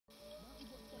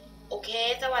เค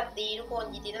สวัสดีทุกคน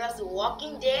ยินดีต้อนรับสู่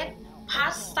Walking Dead พา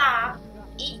ร์ท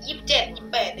 3 อีก27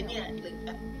 28เนี่ยหรือ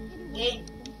เ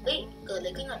ฮ้ยเกิดอะไร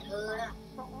ขึ้นกับเธอนะ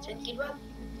ฉันคิดว่า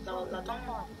เราต้อง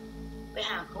ไป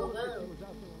หาโคเวอร์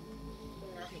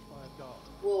นะ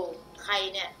โว้ใคร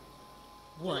เนี่ย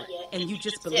What? And you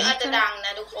just believe เสียงอาจจะดังน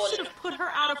ะทุกคน Should have put her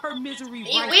out of her misery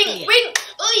นี่ right วิ่ง there. วิ่ง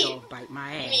เอ้ย Don't bite my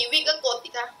ass. มีวิ่งก็กดสิ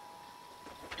คะ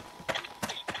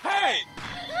Hey!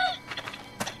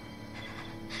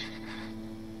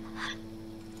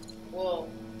 โว้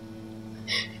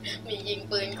มียิง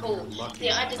ปืนขู่เสี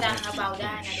ยงอาจจะดังเบาไ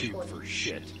ด้นะทุกคน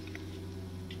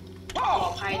ปลอ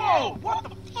ดภัยนะ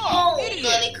โอ้เ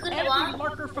กิดอะไรขึ้นวะ Every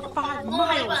lurker for 5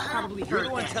 miles probably You're heard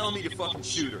the one that. telling me to fucking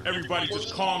shoot her. Everybody just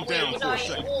calm down for a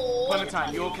second. Clementine,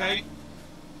 you okay?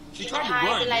 She tried to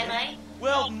เป็นไร run. ไหม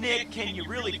Well, Nick, can you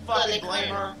really fucking blame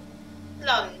her? ห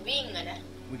ล่อนวิ่งอะนะ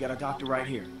We got a doctor right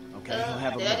here. Okay, he'll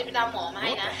have a เดี๋ยวเราจะ look. ไปตามหมอมาใ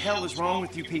ห้ What นะ the hell is wrong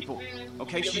with you people?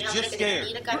 Okay, she's just scared.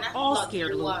 We're all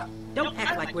scared, Luke. Don't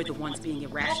act like we're the ones being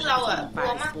irrational by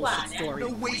this bullshit story.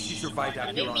 No way she survived out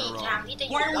ไม่ here on มี her ทาง own. ที่จะอ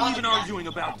ยู่ Why ร are อ we ด even นะ arguing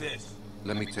about this?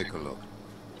 Let me take a look.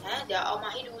 เดี๋ยวเอามา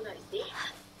ให้ดูหน่อยสิ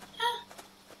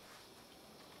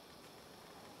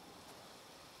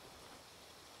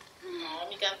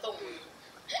มีการส่ง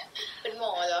เป็นหม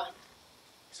อเหรอ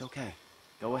It's okay.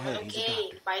 Go ahead. โอ He's เค a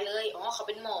doctor. ไปเลยอ๋อเขาเ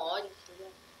ป็นหมอ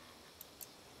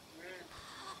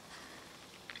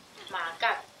หมา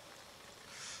กัด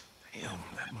Damn,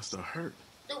 that must have hurt.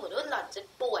 ดูเหมือนว่าหล่อนจะ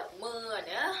ปวดมือ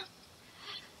นะ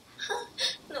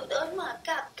หนูโดนหมา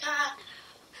กัดค่ะ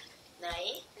ไหน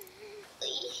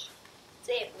เ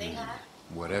จ็บไหมคะ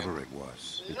Whatever it was,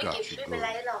 it ไม่ got เก็บ you ไม่เป็นไร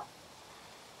good. หรอก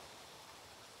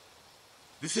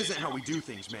This isn't how we do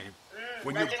things, man.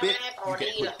 When เรา you're จะ bit, ไม่ให้พอ you ดี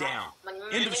get หรอ put down. มัน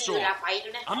End ไม่ of มีเว story. ลาไปด้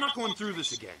วยนะ I'm not going through this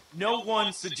again. No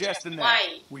one's suggesting ไม่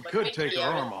that. We could take her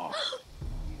arm off.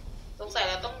 สงสัย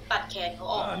เราต้องตัดแขนเขา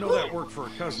ออก I know that worked for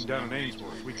a cousin down in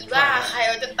Ainsworth. We คิด could ว่า try ใคร that.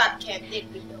 เราจะตัดแขนเด็ก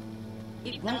ไปดู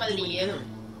It won't do any good.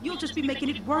 You'll just be making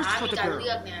it worse หา for มี the การ girl. เลื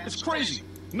อกนะ It's crazy.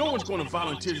 No one's going to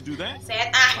volunteer to do that. แซด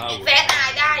อาย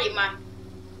ได้มา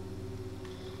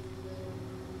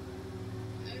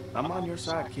I'm on your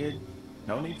side, kid.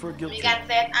 No need for a guilt มี trip. การแ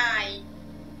ซดอาย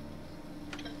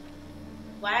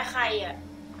ไว้ใครอ่ะ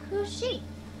Who's she?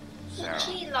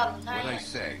 ชื่อหล่อนใคร What'd I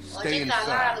say? อ๋อ Stay ชื่อซา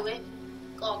ร่า inside. เลยเว้ย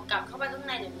ก่อนกลับเข้าไปข้างใ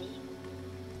นเดี๋ยวนี้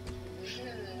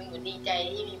หนูดีใจ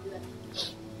ที่มีเพื่อน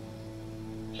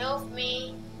Help me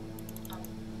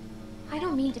I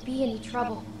don't mean to be any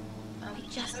trouble. I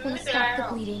just want to stop the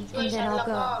bleeding and then I'll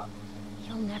go.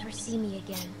 You'll never see me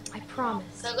again. I เธ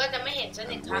promise. อก็จะไม่เห็นฉัน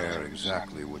อีก And ครั้ง where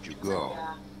exactly would you go?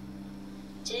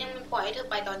 ฉันยังปล่อยให้เธอ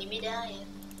ไปตอนนี้ไม่ได้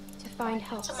To find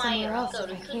help ทำไม somewhere มัน else เกิด if อะ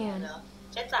ไร I ขึ้น can. เหรอ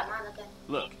ฉันสามารถแล้วกัน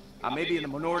Look, I may be in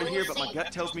the minority here, but my gut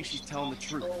tells me she's telling the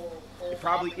truth. It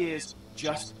probably is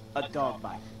just a dog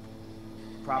bite.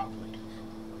 Probably.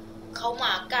 เขาหม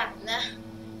ากัดนะ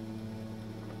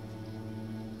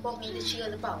พวกนี้จะเชื่อ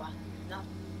หรือเปล่าวะเนาะ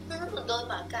โดน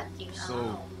หมากัดจริง So,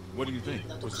 what do you think?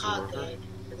 เราต้อง Was ฆ่า it เล worth ย it?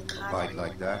 เราต้องฆ่า A bite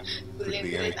like that คุณ could เล่น be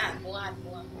เล่นอ่าน anything. มั่วอ่าน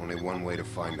มั่ว Only one way to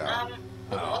find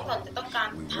ผม out. ว่าก่อนจะต้องการ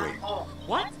ทางออก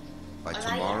What? By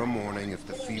tomorrow morning, if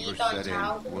the fever set in,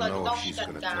 we'll know if she's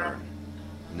going to turn.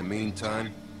 In the meantime,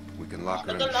 we can lock แ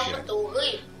ล้ว her ก็ in ล็อก the ประ shed. ตูเฮ้ย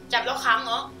จับแล้วค้างเห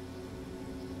รอ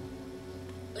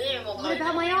เฮ้ยบอกเล What ย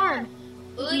about my arm?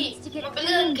 เฮ้ย It needs to get มันเป็นเ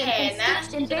รื่อง cleaned แขน and นะ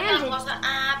stitched and จะทำความ bandaged. สะอ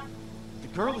าด The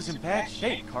girl is in bad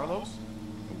shape, Carlos.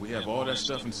 We have all that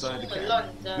stuff inside the เหมือนหล่อน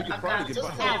cabinet. จะ We อา could การ probably สุ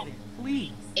get ด by. โทรม Alvin,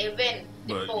 please. เอเว่นไ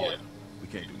ด้ But โปรด yeah, we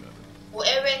can't do nothing. โอ้เ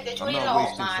อเว่นจะช่วย I'm เรา not ออก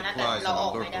wasting มานะแต่ supplies เราออ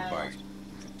ก on a ไม่ได้ lurker bite.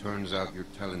 If it turns out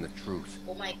you're telling the truth, โ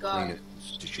อ้ my god clean it,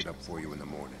 stitch it up for you in the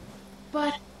morning.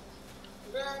 But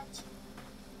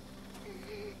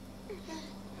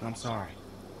I'm sorry.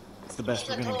 It's the best ข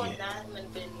อ we're โทษ gonna get. นะมัน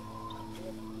เป็น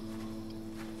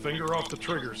Finger off the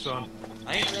trigger, son.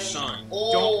 I ain't your son. โอ้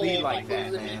Don't be like ปื that,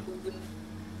 น man. ปืน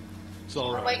It's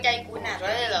all ไว้ right. ใจกูหนักแล้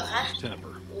วเลยเหรอคะ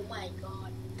Temper. โอ้ my god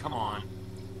Come on.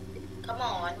 come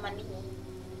on มันนี่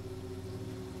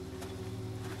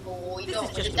โอ้ย This ดอก is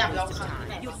มันจะ just จับ a เรา waste ค of รั้งที่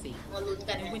ไหน time. You'll see. มาลุ้น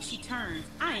กัน And นะ when she turns,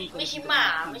 I ain't ไม่ gonna ใช่ do หมา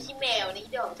that ไม่ to ใช่แมวนี่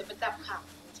ดอกจะไปจับขัง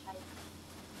ไม่ใช่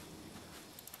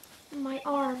my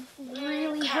arm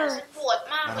really แขนฉัน hurts. ปวด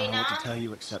มาก I เลย don't know นะ what to tell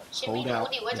you except ฉันไม่ hold รู้ out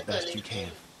ดิว่า the จะเกิด best อะไร you ขึ้น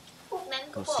can. พวกนั้น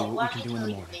ก็ Go บอ see ก what ว่า we ให้ can เธ do อ in อ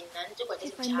the ยู่ใน morning. นั้นจนกว่าจะ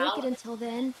If ถึง I เช้า make it until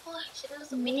then, โอ้ยฉันรู้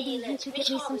สึกไม่ดี maybe เลย you ฉัน could ไม่ get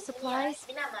ช me อบ some เลย supplies. ไ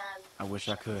ม่น่ามา I wish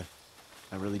I could.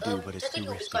 I really do, but ฉั it's นก็อ too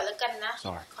ยู่ไป risky. ก่อนแล้วกันนะ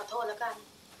Sorry. ขอโทษแล้วกัน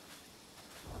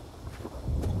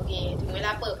โอเค ถึงเวล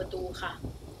าเปิดประตูค่ะ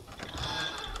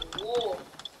โอ้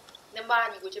ในบ้าน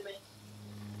อยู่กูใช่ไหม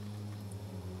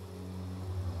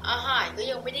อาหารก็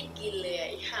ยังไม่ได้กินเลยไ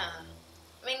อ้ห่า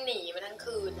แม่งหนีมาทั้ง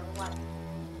คืนทั้งวัน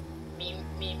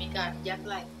มีการยัด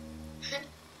ไหลคิด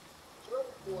ว่า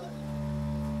กลัว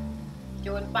โจ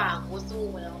รป่ากูสู้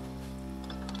มาแล้ว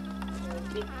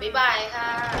บ๊ายบายค่ะ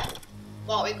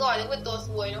บอกไว้ก่อนว่าเป็นตัวซ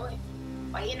วยนะเว้ย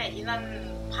ไปที่ไหนที่นั่น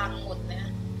พังหมดน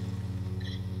ะ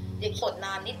อย่าขดน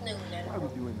านนิดนึงนะ Why are we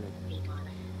doing this?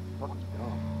 Fuck no.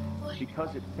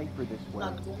 Because it's safer this way.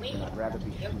 I'd rather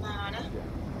be shooting. มานะ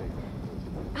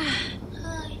เ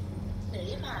ฮ้ยเหนื่อย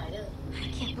ที่หายเลย I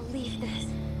can't believe this.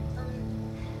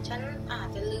 ฉันอาจ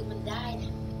จะลืมมันได้น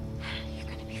ะ You're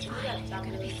gonna be fine. You're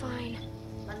gonna be fine.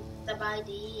 มันสบาย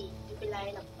ดีไม่เป็นไร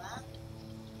หรอกวะ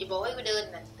อย่าบอกให้กูเดิน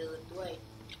น่ะเดินด้วย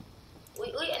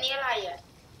อุ้ยอันนี้อะไรอ่ะ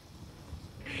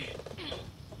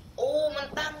โอ้มัน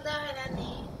ตั้งได้นะ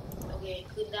นี่โอเค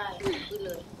ขึ้นได้ขึ้นเ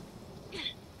ลย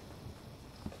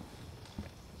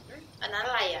อันนั้น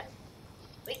อะไรอ่ะ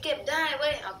ไม่เก็บได้เว้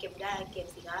ยเอาเก็บได้เก็บ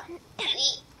สิคะ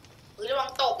นี่ระวัง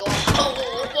ตกลงโอ้โห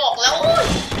บอกแล้ว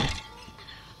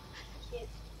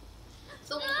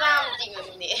ซุ่มซ่ามจริงเลย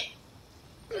นี่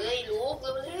เฮ้ยลูก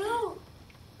เร็ว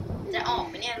ๆจะออกไ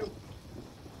หมเนี่ยลูก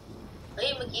เฮ้ย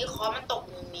เมื่อกี้คอมันตก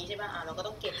ตรงนี้ใช่ป่ะเราก็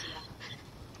ต้องเก็บสิคะ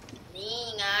นี่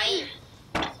ไง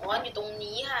คอนอยู่ตรง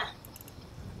นี้ค่ะ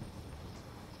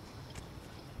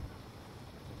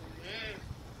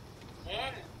แม่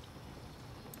ง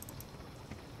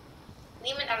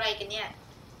นี่มันอะไรกันเนี่ย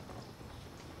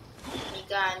มี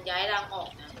การย้ายรังออก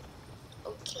นะโอ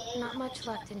เค Not much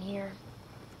left in here.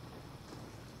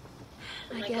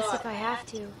 I guess if I have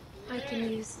to, I can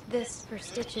use this for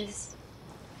stitches.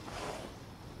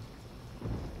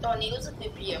 ตอนนี้รู้สึก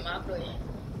เพลียมากเลย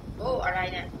โอ้อะไร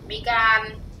เนี่ยมีการ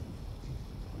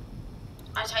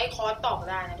ใช้ค้อนตอก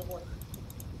ได้นะทุกคน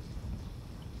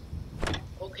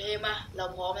โอเคมาเรา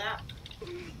พร้อมแล้ว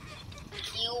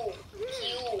คิว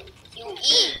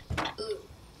อี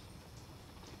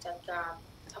จัดการ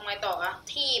ทำไงต่อคะ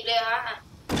ทีบเลยคะ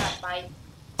จัดไป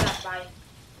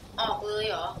ออกเลย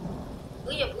เหรอเ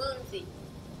ฮ้ยอย่าพึ่งสิ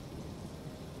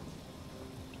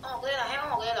ออกเลยเหรอให้อ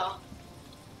อกเลยเหรอ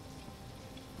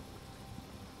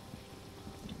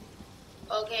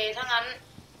โอเคถ้างั้น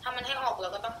ถ้ามันให้ออกเรา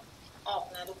ก็ต้องออก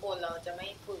นะทุกคนเราจะไม่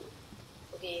ฝืน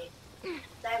โอเค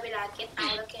ได้เวลา get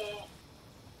out แล้วแก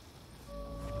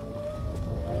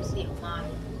เสียงมา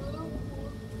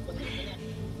คนนี้เนี่ย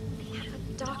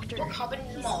พวกเขาเป็น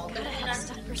หมอกันทั้งนั้น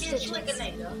ที่จะช่วยกันไหน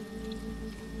เหรอ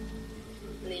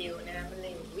เร็วนะมันเ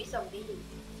ร็ววิซอมบี้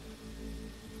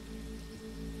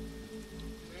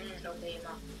โอเคม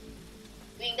า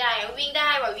วิ่งได้ว่ะวิ่งไ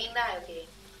ด้โอเค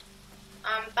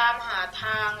ตามหาท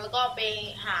างแล้วก็ไป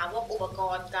หาพวกอุปก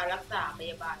รณ์การรักษาพ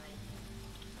ยาบาลอะไร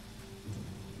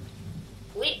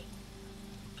อุ้ย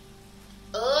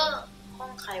ห้อ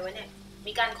งใครวะเนี่ย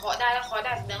มีการเคาะได้แล้วเคาะไ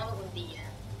ด้แสดงว่าเป็นคนดีน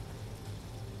ะ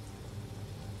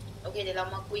โอเคเดี๋ยวเรา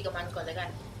มาคุยกับมันก่อนแล้วกัน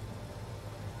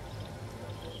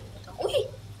อุ้ย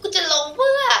กูจะลงเ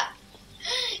พื่อ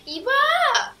อีบ้า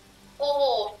โอ้โห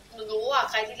หนูรู้อ่ะ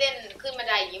ใครที่เล่นขึ้นบัน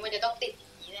ไดอย่างนี้มันจะต้องติดอ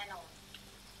ย่างนี้แน่นอน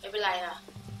ไม่เป็นไรค่ะ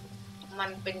มัน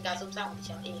เป็นการซุ่มซ่ามของ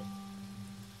ฉันเอง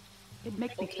It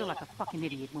makes me feel like a fucking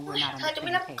idiot when we're not on เธอ the จะไ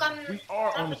ม่ same รับ page. กัน We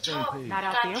are on the same page. Not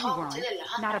out there, we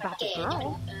weren't. Not about the girl.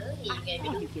 ยังไงไม่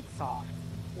When รู้ you get soft.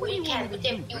 อุ้ยแขนกูเ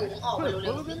จ็บอยู่ออกไปเ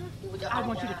ร็วๆสิกูจะอ I อก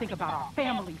want you to think about our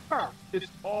family first. It's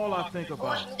all I think โ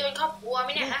อ้ย about. มึงจะเป็นครอบครัวไหม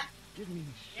เนี่ยฮะ Give me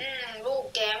shit. ลูก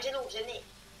แกไม่ใช่ลูกฉันนี่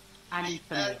I need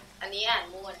some milk. อันนี้อ่าน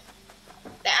มั่วนะ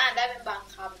แต่อ่านได้เป็นบาง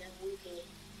คำนะโ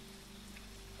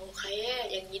อเค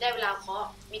อย่างนี้ได้เวลาเคาะ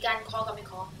มีการเคาะกับไม่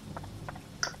เคาะ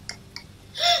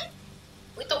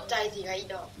อุ้ยตกใจสิไอ้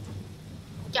ดอก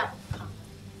จับ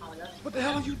เอาแล้ว What the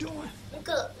hell are you doing?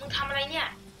 มึงทำอะไรเนี่ย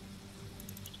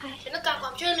ฉันต้องการคว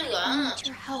ามช่วยเหลือ I need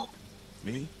your help.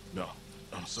 Me? No.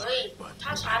 I'm เฮ้ย sorry, but ถ้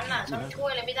าฉันน่ะฉันช่วย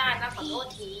อะไรไม่ได้นะขอโทษ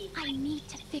ที I need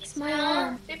to fix my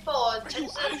arm. พี่โปรด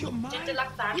ฉันจะรั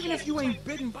กษา even if you ain't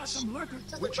bitten by some lurker,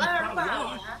 จะ which บ้า you หรือเป probably ล่า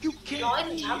are, นะ you ร้อย can't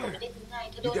ถึง be เช้าผม here. ไม่ได้ถึงไง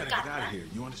เธอ You โดน gotta กัด get out นะ of here.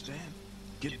 You understand?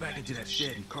 Get back into that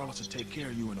shed and Carlos will take care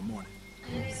of you in the morning.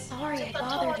 I'm sorry ฉัน I ขอ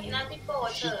โทษ bothered you. นะพี่โปร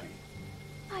ดเถอะ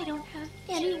I don't have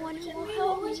anyone who will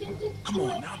help me. Come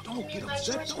on now, don't get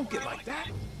upset. Don't get like that.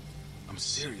 I'm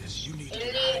serious. You need to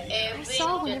get out of here. I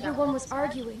saw when everyone was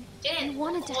arguing. เจน I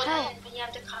wanted to คน help. พยายาม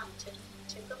จะฆ่า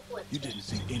ฉันก็ปวด You didn't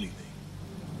see anything.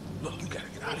 Look, you gotta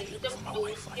get out of เดี๋ยว here จะ before my ดู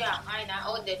wife ทุก finds อย่าง out. ให้นะ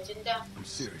เดี๋ยวฉันจะ I'm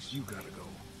serious. You gotta go.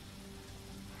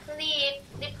 รีบ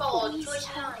ได้โปรดช่วย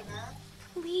ฉันหน่อยนะ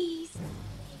Please.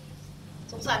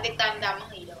 สงสารเด็กตาดำมั้ง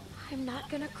อีดอก I'm not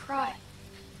gonna cry.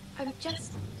 I'm just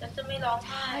ฉันจะไม่ร้อง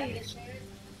ไห้แต่ฉัน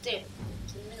เจ็บ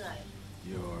ฉันเหนื่อย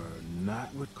You're not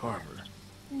with Carver.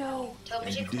 no. เธอไม่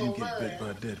And ใช่ you โค didn't เวอ get ร์ bit by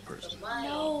a dead person. ไม่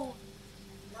No.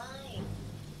 ไม่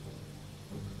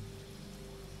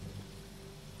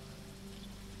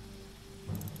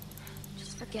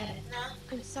Just forget it.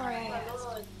 I'm sorry I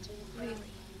asked. Really.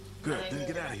 Good, then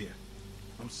get out of here.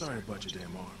 I'm sorry about your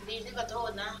damn arm. ดีที่ขอโทษ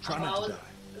นะ Try not to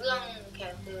die. เรื่องแข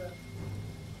นเธอ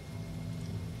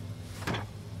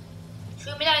ช่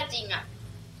วยไม่ได้จริงอ่ะ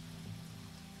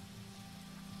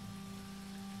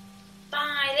ต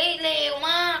ายได้เร็ว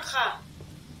มากค่ะ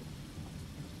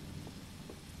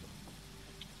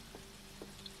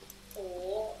โ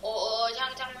อ้ช่า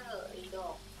งมันเหอะอีดอ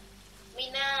กไม่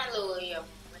น่าเลยอ่ะ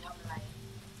มาทำอะไร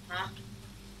ฮะ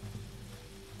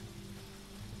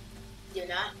เดี๋ยว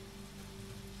นะ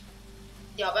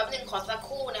เดี๋ยวแป๊บนึงขอสักค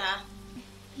รู่นะคะ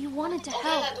You wanted to โอเค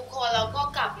help. ค่ะทุกคนเราก็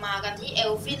กลับมากันที่เอ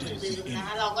ลฟินเหมือนเดิมนะค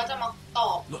ะเราก็จะมาต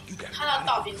อบถ้าเรา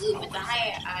ตอบอย่างอื่นมันจะให้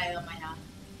อะไรเราไหมนะ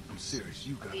I'm serious,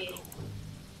 you gotta go.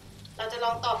 เราจะล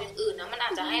องตอบอย่างอื่นนะมันอา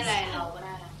จจะให้อะไรเราก็ไ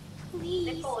ด้นะไ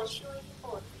ด้โปร Please. ดช่วยได้โปร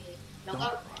ดแล้วก็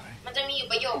Don't cry. มันจะมีอยู่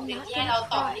ประโยคนึงที่ให้เรา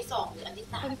ตอบอันที่สองหรืออันที่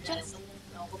สาม I'm just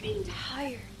เราก็ไม่รู้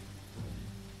tired.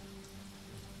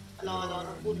 รอสั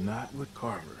กครู่ Not with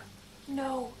Carver.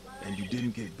 No. And you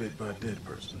didn't get bit by a dead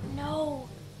person. No.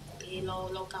 โอเคเร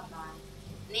ากลับมา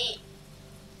นี่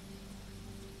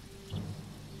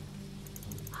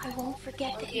I won't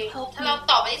forget โอ that เค you helped ถ้า me. เรา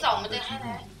ตอบอันที่สองมันจะให้อะไ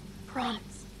ร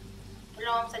Promise. ล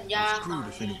องสัญญา I'm screwed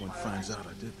if anyone finds out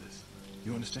I did this.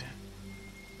 You understand?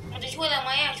 มันจะช่วยเราไห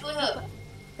มอ่ะช่วยเถอะ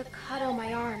The cut on my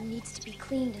arm needs to be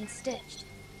cleaned and stitched.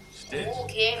 โอ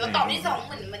เคเราตอบที่สองเ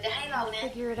หมือนมันจะให้เราเนี่ย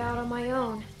Figure it out on my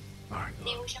own. Alright,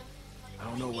 นิ้ว look. ฉัน I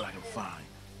don't know what I can find.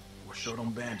 We're short on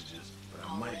bandages, but I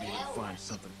might be able to find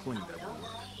something clean that will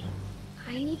work.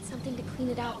 I need something to clean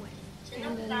it out with. ฉัน And ต้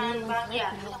อ a งการ needle บาง and อย่า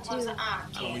ง thread ที่ can ทำความ help สะ too. อาด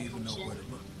I don't even know where to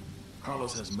look.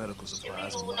 Carlos has medical ฉันไม่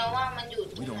supplies รู้ and นะว่า whatnot. มันอยู่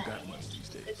ตรง We ไหน don't got much these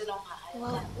เรา days. จะลองหาให้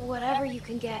Well, whatever you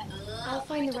can get. I'll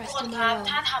find the ทุก rest คน on ครับ my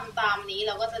ถ้า own. ทำตามนี้เ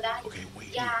ราก็จะได้ Okay,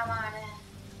 wait ยา here. มานะ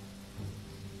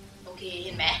โอเคเ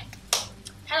ห็นไหม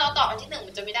ถ้าเราตอบอันที่หนึ่ง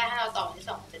มันจะไม่ได้ถ้าเราตอบอันที่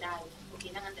สองมันจะได้โอเค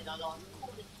ถ้างั้นเดี๋ยวเรารอสักครู่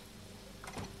นึง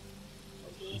โอ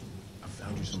เค I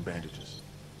found you some bandages.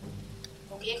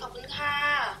 โอเคขอบคุณค่ะ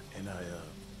And I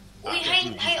อุ้ย got ใ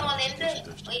ห้ you ออ these เรนจ์ in ด้วย case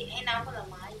you're เฮ้ย thirsty. ให้น้ำผล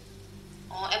ไม้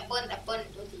อ๋อแอปเปิ้ล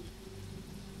โทษที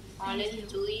ออเรนจ์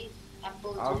จุ้ยแอปเปิ้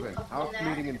ลจุ้ย Alvin, ขอบคุณ house นะ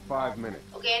meeting in 5 minutes.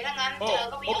 โอเคถ้างั้นเจอ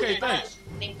ก็ไปอยู่ okay, ในบ้าน thanks.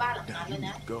 ในบ้านหลังนั้น Now เล you ยน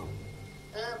ะ need to go.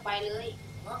 ไปเลย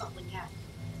ขอบคุณค่ะ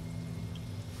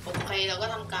โอเคเราก็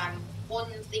ทำการปล้น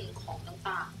สิ่งของ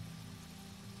ต่างๆ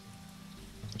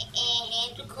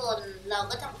ทุกคนเรา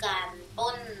ก็ทำการปล้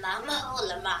นน้ำผ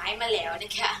ลไม้มาแล้วน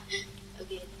ะคะโอเ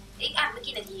คอีกอันเมื่อ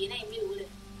กี่นาทีนะยังไม่รู้เลย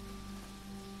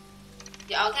เ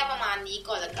ดี๋ยวเอาแค่ประมาณนี้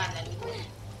ก่อนละกันนะทุกคน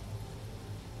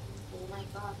โอ้ไม่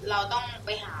ก็เราต้องไป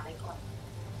หาอะไรก่อน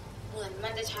เหมือนมั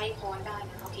นจะใช้ค้อนได้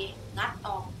นะโอเคงัดอ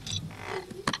อก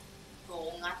โห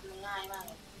งัดมันง่ายมากเ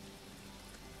ลย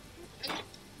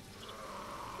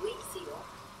อุ๊ยเสียว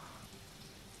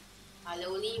มาเร็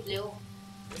วรีบเร็ว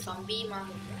ซอมบี้มา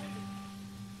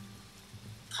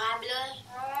คานไปเลย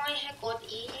โอ้ยให้กด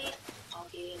อีกโอ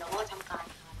เคเราก็ทำการ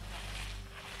คาน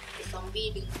ซอมบี้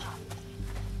ดึงขา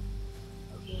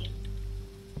โอเค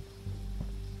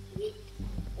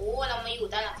โอ้เรามาอยู่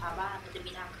ใต้หลังคาบ้านมันจะ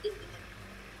มีทางขึ้นไหม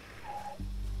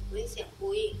เฮ้ยเสียง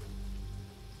คุย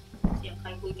เสียงใคร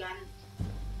คุยกัน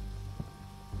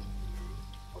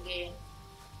โอเค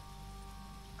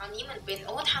อันนี้มันเป็นโ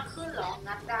อ้ทางขึ้นเหรอ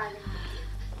งัดได้เลย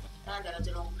เดี๋ยวเราจ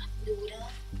ะลองดูนะ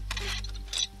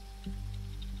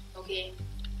โอเค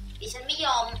ดิฉันไม่ย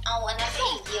อมเอาอันนั้นไป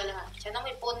อีกเดียวเลยค่ะฉันต้องไ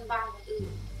ปปล้นบ้านคนอื่น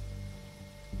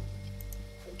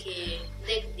โอเคเ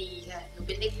ด็กดีค่ะหนูเ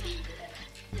ป็นเด็กดีเลย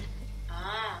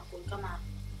คุณก็มา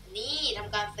นี่ท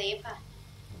ำการเซฟค่ะ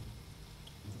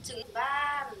ถึงบ้า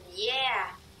นเย่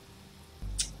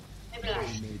ไม่เป็นไร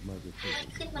Made my decision.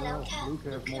 ขึ้นมาแล้วค่ะ Luke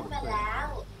has ขึ้น more to มา say. แล้ว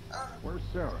Where's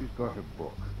Sarah? She's got her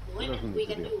book. She Wait, doesn't we need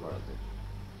to can be do- a part of this.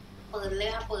 เปิดเลย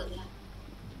ค่ะเปิดเลยค่ะ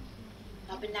เ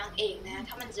ราเป็นนางเอกนะ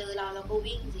ถ้ามันเจอเราก็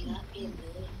วิ่งสิคะเปลี่ยนเล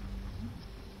ย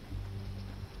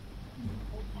โ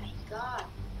อ้ my god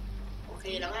โอเค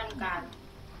เราก็ทำการ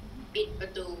ปิดปร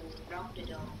ะตู lock the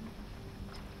door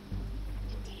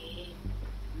โอเค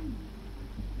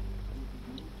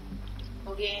โอ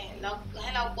เคแล้วให้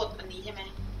เรากดอันนี้ใช่ไหม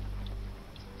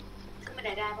ขึ้นบันได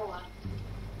ได้ปะวะ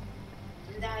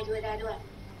ได้ด้วย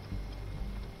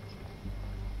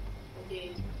โอเค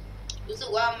รู้สึก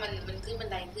ว่ามันขึ้นบัน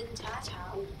ไดขึ้นช้า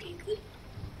โอเคขึ้น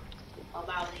เ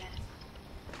บาๆเนี่ย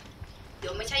เดี๋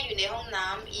ยวไม่ใช่อยู่ในห้องน้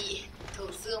ำอีโถ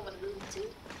เสื้อมันลื่นจื้อ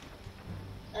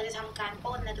เราจะทำการป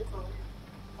ล้นนะทุกคน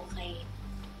โอเค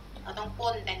เราต้องปล้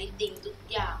นแต่นิดจริงทุก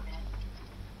อย่างนะ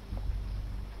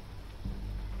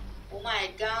โอ้ my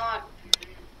god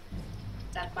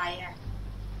จัดไปอ่ะ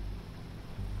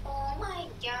โอ้ my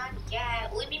god แก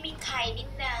อุ้ยไม่มีใครนี่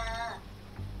นา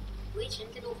อุ้ยฉัน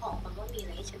จะดูของก่อนว่ามีอะไ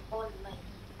รให้ฉันปล้นไหม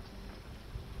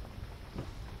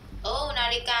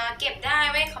ฬิกาเก็บได้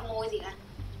ไม่ขโมยสิคะ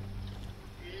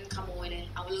ขโมยเลย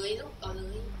เอาเลยลูกเอาเล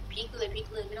ยพลิกเลยไม่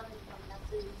ต้องทำหน้า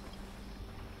ซื้อ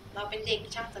เราเป็นเด็ก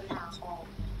ช่างสรรหาของ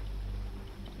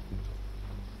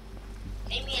ไ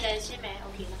ม่มีอะไรใช่ไหมโอ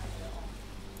เคนะคะเดี๋ยว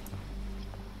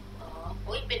อ๋อโ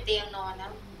อ้ยเป็นเตียงนอนน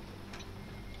ะ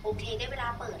โอเคได้เวลา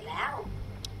เปิดแล้ว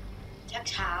ชัก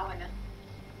เช้าอ่ะนะ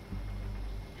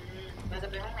เราจะ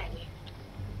ไปห้องไหนดี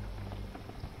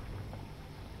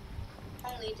ห้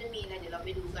องนี้จะมีอะไรเดี๋ยวเราไป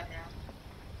ดูกันนะ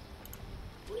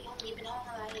อุ้ยห้องนี้เป็นห้อง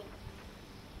อะไร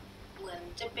เหมือน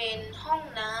จะเป็นห้อง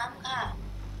น้ำค่ะ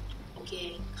โอเค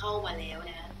เข้ามาแล้ว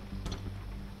นะ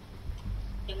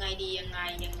ยังไงดียังไง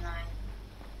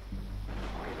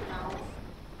เรา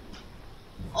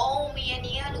โอ้มีอัน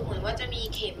นี้ดูเหมือนว่าจะมี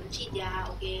เข็มฉีดยาโ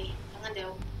อเคทั้งนั้นเดี๋ย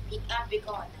วพิกอัพไป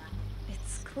ก่อนนะ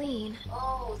It's clean. โอ้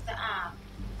สะอาด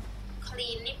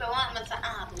clean นี่แปลว่ามันสะอ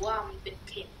าดหรือว่ามันเป็น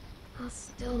เข็ม I'll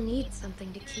still need something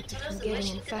to keep you from getting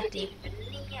infected. มัน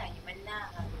เนี่ยอยู่มันหน้า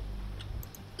ค่ะ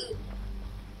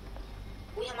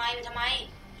อุ้ยทำไม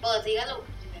เปิดสิคะลูก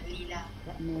ลีลา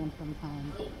That man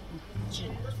sometimes. ฉั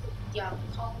นรู้สึกอยาก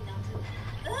เข้าน้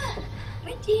ำไ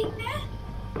ม่จริงนะ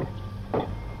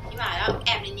นี่หมายแล้วแอ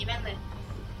บในนี้แม่งเลย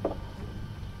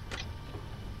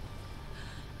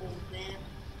โอ้แม่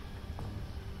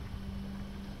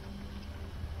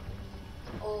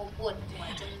โอ้ปวดหัว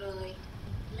จังเลย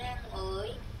แม่งเอ้ย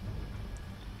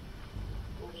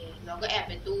โอเคเราก็แอบเ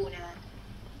ป็นตู้นะ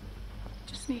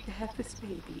Just need to have this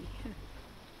baby.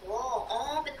 โอ้อ๋อ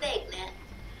เป็นเด็กเนี่ย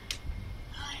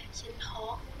ฉันท้อ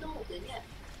งลูกเลยเนี่ย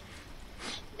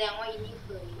แสดงว่าอีนี่เค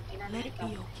ยไอ้นั่น Let it be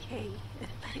okay.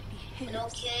 Let it be มัน his. โอ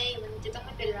เคมันจะต้องไ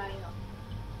ม่เป็นไรหรอก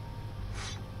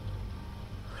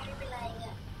ไม่เป็นไรเนี่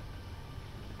ย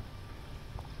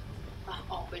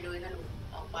ออกไปเลยนะลูก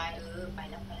ออกไปไป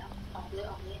แล้วออกเลย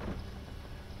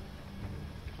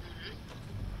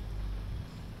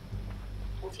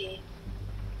โอเค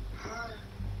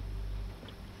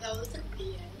เรารู้สึกดี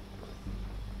นะ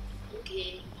โอเค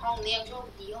ห้องนี้ยังโชค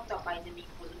ดีห้องต่อไปจะมี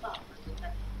คนหรือเปล่าเหมื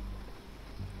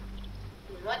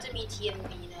อนว่าจะมีเทียน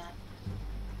มีนะ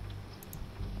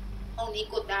ห้องนี้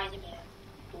กดได้ใช่ไหม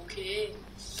โอเค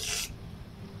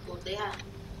กดเลยค่ะ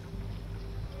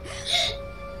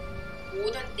หู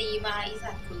ดนตรีมาอี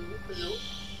สัตว์คุณรู้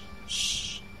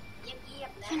เงีย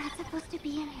บๆนะ You're not supposed to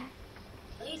be in here.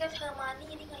 เฮ้ยแล้วเธอมานี่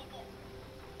ได้ไงเนี่ย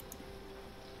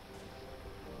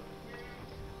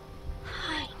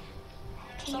Hi.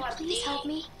 Can you please help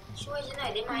me? ช่วยฉันหน่อ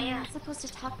ยได้ไหม I'm อ่ะ not supposed to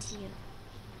talk to you.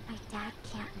 My dad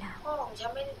can't know. พ่อของฉัน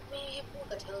ไม่ให้พูด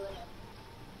กับเธอเนี่ย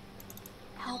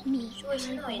Help me. ช่วย I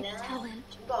ฉันหน่อย won't นะ tell him.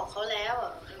 ฉันบอกเขาแล้วอ่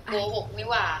ะโกหกนี่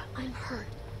หว่า I'm hurt.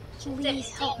 ฉันเจ็บ Please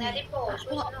จริง help นะ me. ที่โปรดช่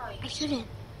วยฉันหน่อย I shouldn't.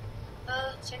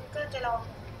 ฉันก็จะลอง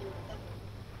ดูนะ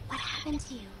What happened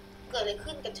to you? เกิดอะไร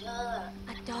ขึ้นกับเธอ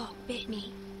A dog bit me.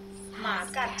 หมา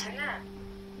กัดฉันอ่ะ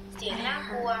เสียงน่า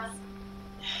กลัว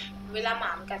เวลาหม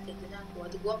ามันกัดเสียงจะน่ากลัว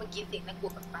ถือว่าเมื่อกี้เสียงน่ากลั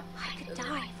วกับมัน I could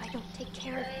die if I don't take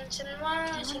care of it. ฉันว่า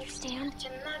Do you understand? ฉั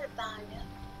นน่าจะตายเนี่ย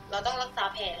เราต้องรักษา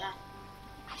แผลล่ะ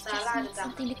I just need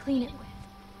something to clean it with.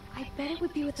 I bet it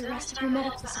would be with the rest of your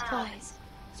medical supplies.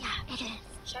 Yeah, it is.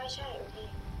 ใช่โอเค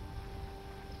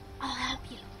I'll help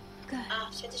you. Good.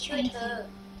 ฉันจะช่วยเธอ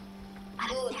I'm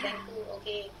Good Sarah. thank you โอเค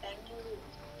thank you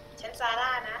ฉันซาร่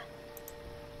านะ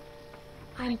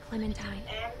I'm Clementine.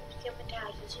 แอมเคมเมนทาย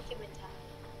ฉันชื่อเคมเมนทาย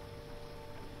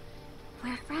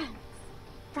We're friends.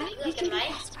 เป็น Right? เพื่อน We กัน can ไหม be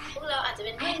best พวก friends. เราอาจจะเ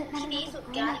ป็น I เพื่อน haven't met ที่ดี another สุด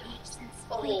girl กัน my age since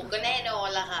โอ้โห playground. ก็แน่นอน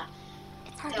ล่ะค่ะ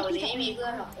It's hard แถ to ว be นี้ the ไม่มี only เพื่อ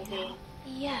น girl, หรอกโอ you เค know?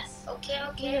 Yes. โอเค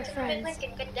We're ฉันเป็นเพื่อน friends. กั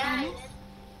นก็ได้นะ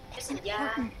Promise? ฉัน It's สัญญา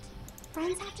important.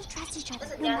 Friends have to trust each ฉัน other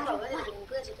สัญ no ญาต่อ matter ว่าจะ what. เป็นเ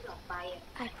พื่อนฉันตลอดไปอ่ะ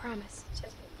I promise. ฉัน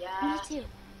สัญญา Me too.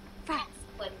 Friends.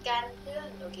 เหมือนกันเพื่อน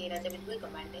โอเคเราจะเป็นเพื่อนกั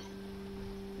บมันเนี่ย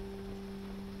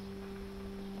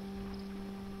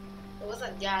โอ้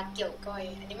สัญญาเกี่ยวก้อย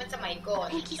อันนี้มันสมัยก่อน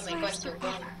สมัยก่อนเกี่ยว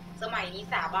ก้อยสมัยนี้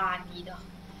สาบานดีดอก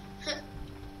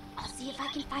I'll see if I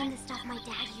can find the stuff my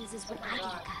dad uses when I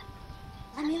get a cut.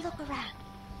 Let me look around.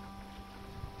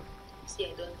 เสีย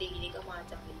งดนตรีนี่ก็มา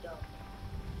จากดีดอก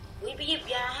อุ้ยไปหยิบ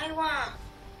ยาให้ว่ะ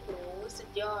โอ้สุด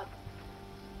ยอด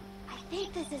I think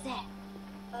this is it.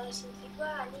 ฉันคิดว่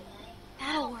านี่ไง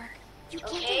That'll work. You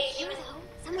can't Okay. get here though.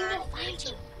 Someone will find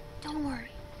you. Don't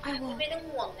worry. I won't. ไม่ต้อง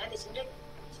ห่วงนะเดี๋ยวฉัน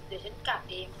กลับ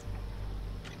เอง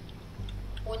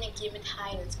โอนอย่างกินเป็นไทย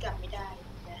เดี๋ยวจะกลับไม่ได้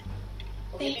นะ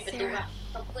โอเคปิดประตูค่ะ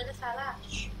ขอบคุณนะซาร่า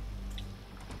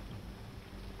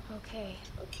Okay.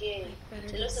 โอเค Better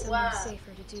ฉัน get รู้สึกว่า somewhere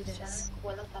safer to do ฉัน this. คว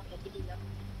รรักษาแผลที่ดีแล้ว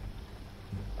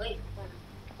เฮ้ย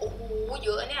โอ้โหเย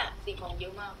อะเนี่ยสิ่งของเยอ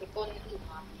ะมากไปปล้นอื่น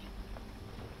มาเนี่ย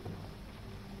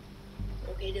โอ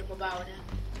เคเดินเบาๆนะ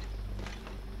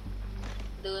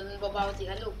เดินเบาๆสิ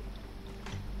คะลูก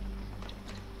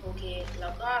โอเคแล้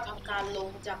วก็ทำการลง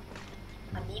จาก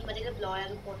อันนี้มาได้เรียบร้อยแล้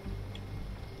วทุกคน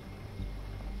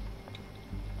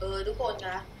ทุกคนน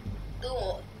ะดู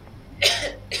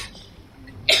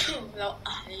เราอ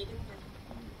าย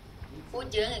พูด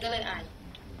เยอะไงก็เลยอาย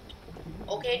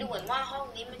โอเคดูเหมือนว่าห้อง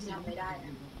นี้มันจะทำไม่ได้น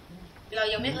ะเรา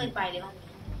ยังไม่เคยไปเลยห้อง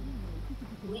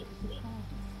นี้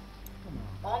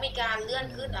อ๋อมีการเลื่อน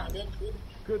ขึ้นเลื่อนขึ้น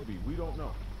Could be. We don't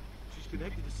know. She's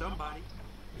connected to somebody.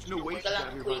 There's no way she's กำลัง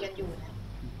out here คุย by กันอยู่นะ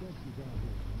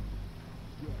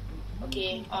โอเค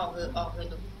ออกเลย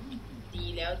ลูกดี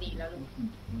แล้วลูก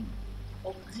โอ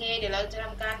เคเดี๋ยวเราจะท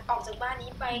ำการออกจากบ้าน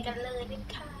นี้ไปกันเลยนะ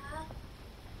คะ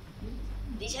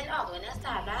ดิฉันออกเลยนะซ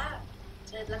าร่าเ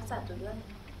ชิญรักษาตัวด้วย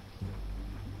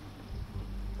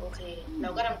โอเคเรา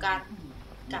ก็ทำการ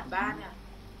กลับบ้านอ่ะ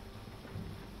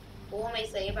โอ้ไม่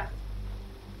เซฟอ่ะ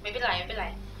ไม่เป็นไร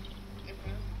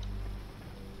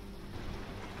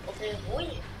โอเคอุ้ย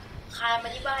คายมา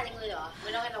ที่บ้านยังเลยเหรอไม่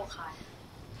ต้องให้เราคาย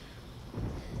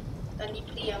ตอนนี้เ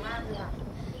พลียมากเลยอ่ะ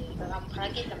เราทำภาร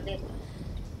กิจสำเร็จ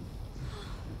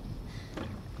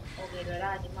โอเคเราไ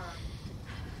ด้ที่มา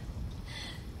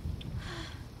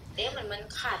มัน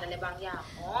ขาดอะไรบางอย่าง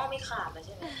อ๋อไม่ขาดแล้วใ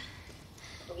ช่ไหม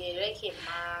โอเคได้เข็ม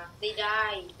มาไ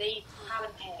ด้ผ้าพั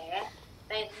นแผลไ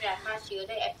ด้ยาฆ่าเชื้อ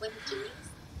ได้แอปเปิลจูส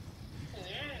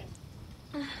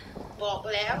บอก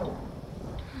แล้ว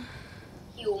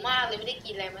หิวมากเลยไม่ได้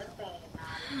กินอะไรมาตั้งแต่น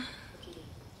านโอเค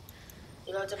เดี๋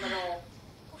ยวเราจะมาลอง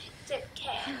เจ็บแข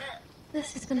นน่ะ This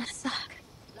is gonna suck.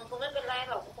 มันคงไม่เป็นไร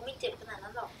หรอกมันคงไม่เจ็บขนาดนั้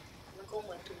นหรอกมันคงเห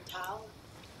มือนถุงเท้า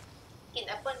กินแ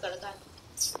อปเปิลก่อนแล้วกัน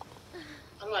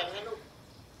อร่อยไหมลูก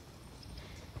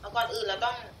แล้วก่อนอื่นเราต้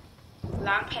อง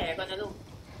ล้างแผลก่อนนะลูก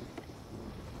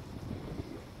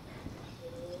โอ้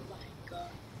my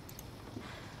god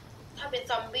ถ้าเป็น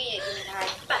ซอมบี้กินไทย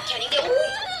ตัดแขนนิดเดียว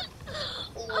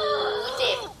โอ้เ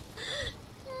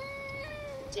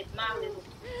จ็บมากเลยลูก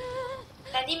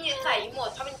แต่ที่มีใส่หมด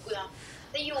ถ้าเป็นเกลือ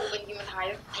ถ้าอยู่เป็นกินไทย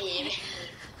เทไป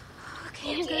โอเค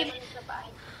มันสบาย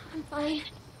I'm fine.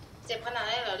 เจ็บขนาด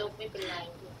นั้นเหรอลูกไม่เป็นไร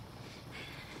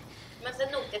มันส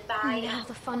นุกจะตายอ่ะ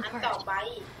อันต่อไ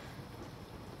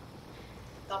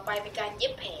ปเป็นการเย็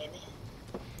บแผลนะ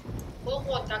พวกค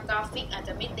นกราฟิกอาจจ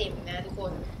ะไม่เต็มนะทุกค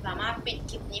นสามารถปิด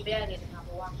คลิปนี้ไปได้เลยนะคะเพ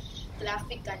ราะว่ากรา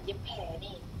ฟิกการเย็บแผล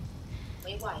นี่ไ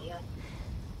ม่ไหวอ่ะ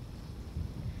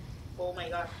โอ้ my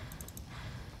god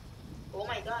โอ้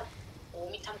my god โอ้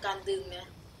มีทำการดึงนะ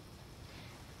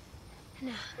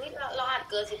เฮ้ยเราอาจ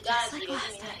เกิน19 นาทีเลยใ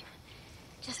ช่ไหม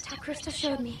Just how Krista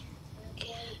showed me. โอเค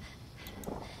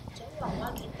ฉันหวังว่า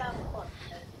คิดตามก่อน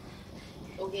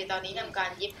โอเคตอนนี้ทำการ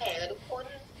เย็บแผลแล้วทุกคน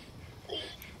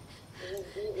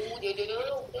เดี๋ย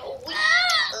ว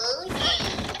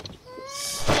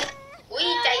อุ้ย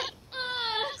ใจ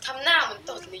ทำหน้าเหมือน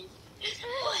ตดเลย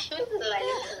ไม่เป็นไร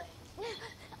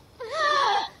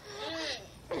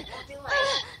ไม่ไหว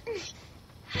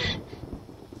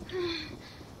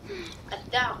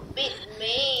Adopt me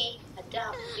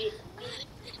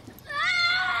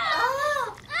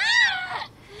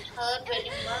hurt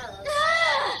very much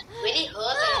very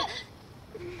hurt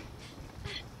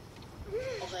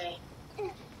เลย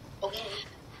โอเค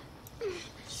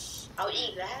เอาอี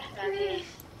กแล้วกันเลย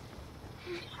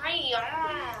ให้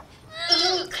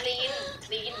คลี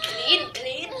น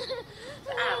ส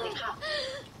ะอาดเลยค่ะ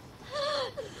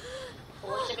โอ้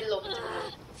ยจะเป็นลม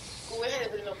กูไม่ให้จะ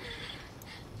เป็นลม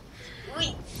อุ้ย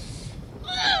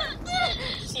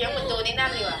เสียงเหมือนโดนในนั่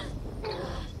นเลยว่ะ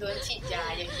โดนฉีดยา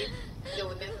อย่างคิดโด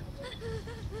นนั่น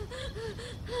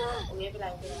โอเคเป็นไร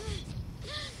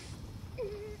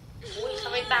อุ้ยทำ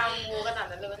ไมตามงูขนาด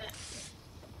นั้นเลยวะเนี่ย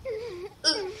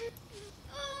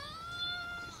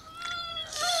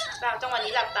จังหวะ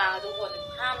นี้หลับตาทุกคน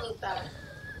ห้ามลืมตา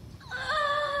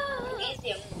นี่เ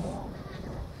สียงหมู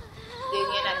ดึง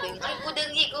ไงนะดึงไอ้กูดึง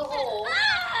อีกโอ้โห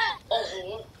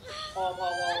พอ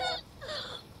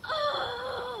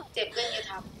เจ็บเกินจะ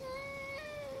ท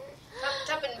ำ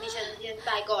ถ้าเป็นดิฉันต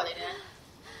ายก่อนเลยนะ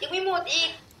ยังไม่หมดอี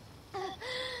ก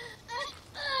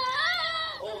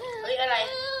โอ้เฮ้ยอะไร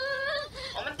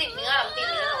อ๋อมันติดเนื้อโอเ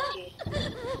ค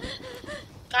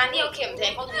การที่เอาเข็มแท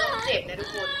งเข้าเนื้อมันเจ็บนะทุก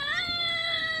คน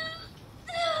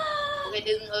โอเค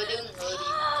ดึงดี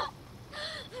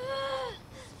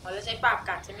พอแล้วใช้ปาก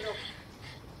กัดใช่ไหมลูก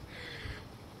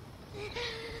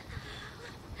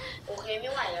โอเคไ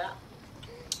ม่ไหวแล้ว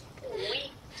อุ้ย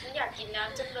ฉันอยากกินน้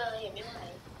ำจังเลยไม่ไหว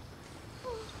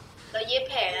แล้วเย็บ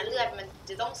แผลนะเลือดมัน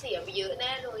จะต้องเสียไปเยอะแ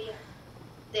น่เลย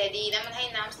แต่ดีนะมันให้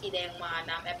น้ำสีแดงมา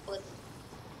น้ำแอปเปิ้ล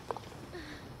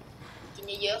กิน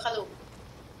เยอะๆค่ะลูก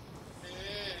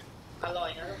อร่อย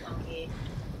นะลูกโอเค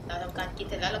เราทำการกิน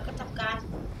เสร็จแล้วเราก็ทำการ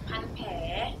พันแผล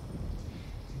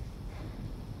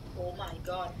โอ้ my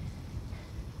god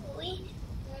อุ้ย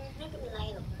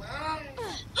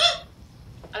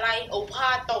โอ้ผ้า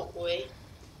ตกเว้ย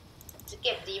จะเ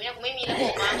ก็บดีไหมเนี่ยกูไม่มีระบ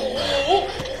บมาโอ้โห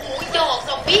ดอกซ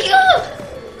อมบี้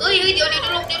เอ้ยเดี๋ยว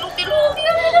ลูก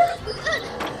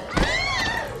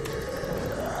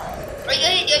เฮ้ยเดี๋ย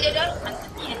วอั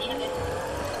นนี้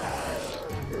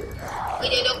เฮ้ย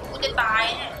เดี๋ยวกูจะตาย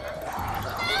เนี่ย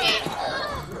โอเค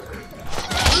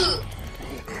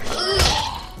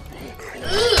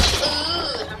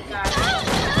ทำการ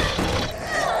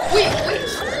อุ้ย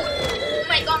ไ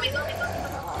ม่ก็อุ้ย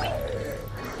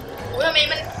ทำไม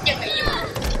มันยังไงอยู่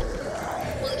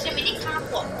มึงใช่ไหมที่ฆ่า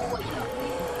หัวกูอีก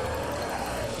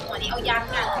หัวนี้เอายัด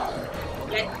กัน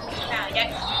ยัด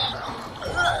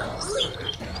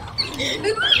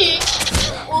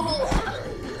โอ้โห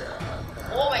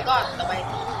โอ้ my god ต่อไป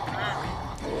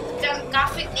จังกรา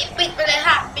ฟิกนี้ปิดไปเลย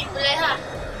ค่ะ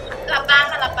หลับตา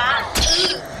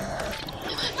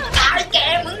ตายแก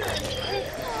มึง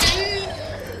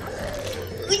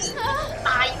ต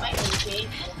ายไหมโอเค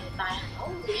ตายเขา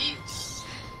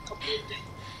เขาพูดด้วย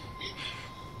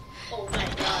โอ้ my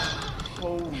god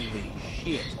Holy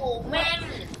shit. โอ้แม่ง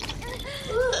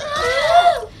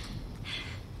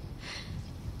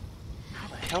How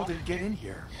the hell did it get in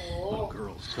here? Oh. Little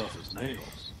girl's tough as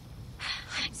nails.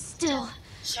 I'm still.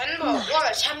 ฉันบอกว่า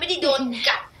ฉันไม่ได้โดน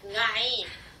กัดไง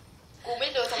กูไม่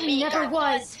โดนซอม I บี้กั never ด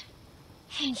was.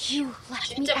 And you left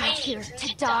me out here to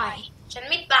die. ฉัน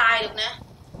ไม่ตายหรอกนะ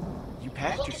You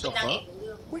patched yourself up?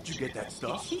 Where'd you get that Did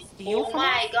stuff? she โอ้ steal from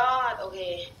my us? god โอเค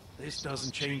This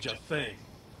doesn't change a thing.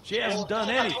 She hasn't done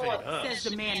anything to Says us.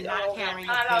 the man not carrying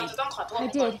เรา the จะต้อง case. ขอโทษ I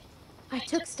did. I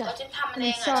took เรา stuff. ฉันทำ And เอ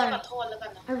I'm งฉัน sorry. ขอโทษแล้วกัน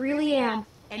นะ I really am.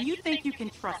 And you think you can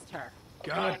trust her?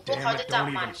 God damn it, don't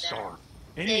even start.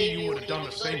 Any of you would have done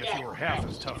the same if you were half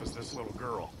as tough as this little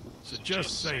girl. So just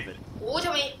save it. โอ้ท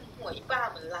ำไมหัวอีป้า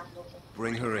เหมือนลังนก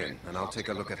Bring her in, and I'll take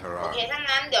a look at her โอ arm. เคถ้า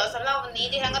งั้นเดี๋ยวสำหรับวันนี้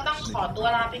ดิฉันก็ต้องขอตัว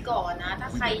ลาไปก่อนนะถ้า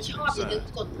ใครชอบอย่าลืม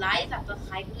กดไลค์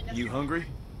subscribe ด้วยนะ You hungry?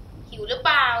 หิวหรือเป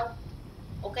ล่า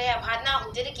โอเคพาร์ทหน้าผ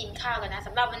มจะได้กินข้าวกันนะส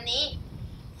ำหรับวันนี้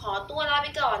ขอตัวลาไป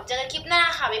ก่อนเจอกันคลิปหน้า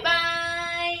ค่ะบ๊ายบ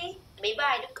า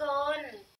ยทุกคน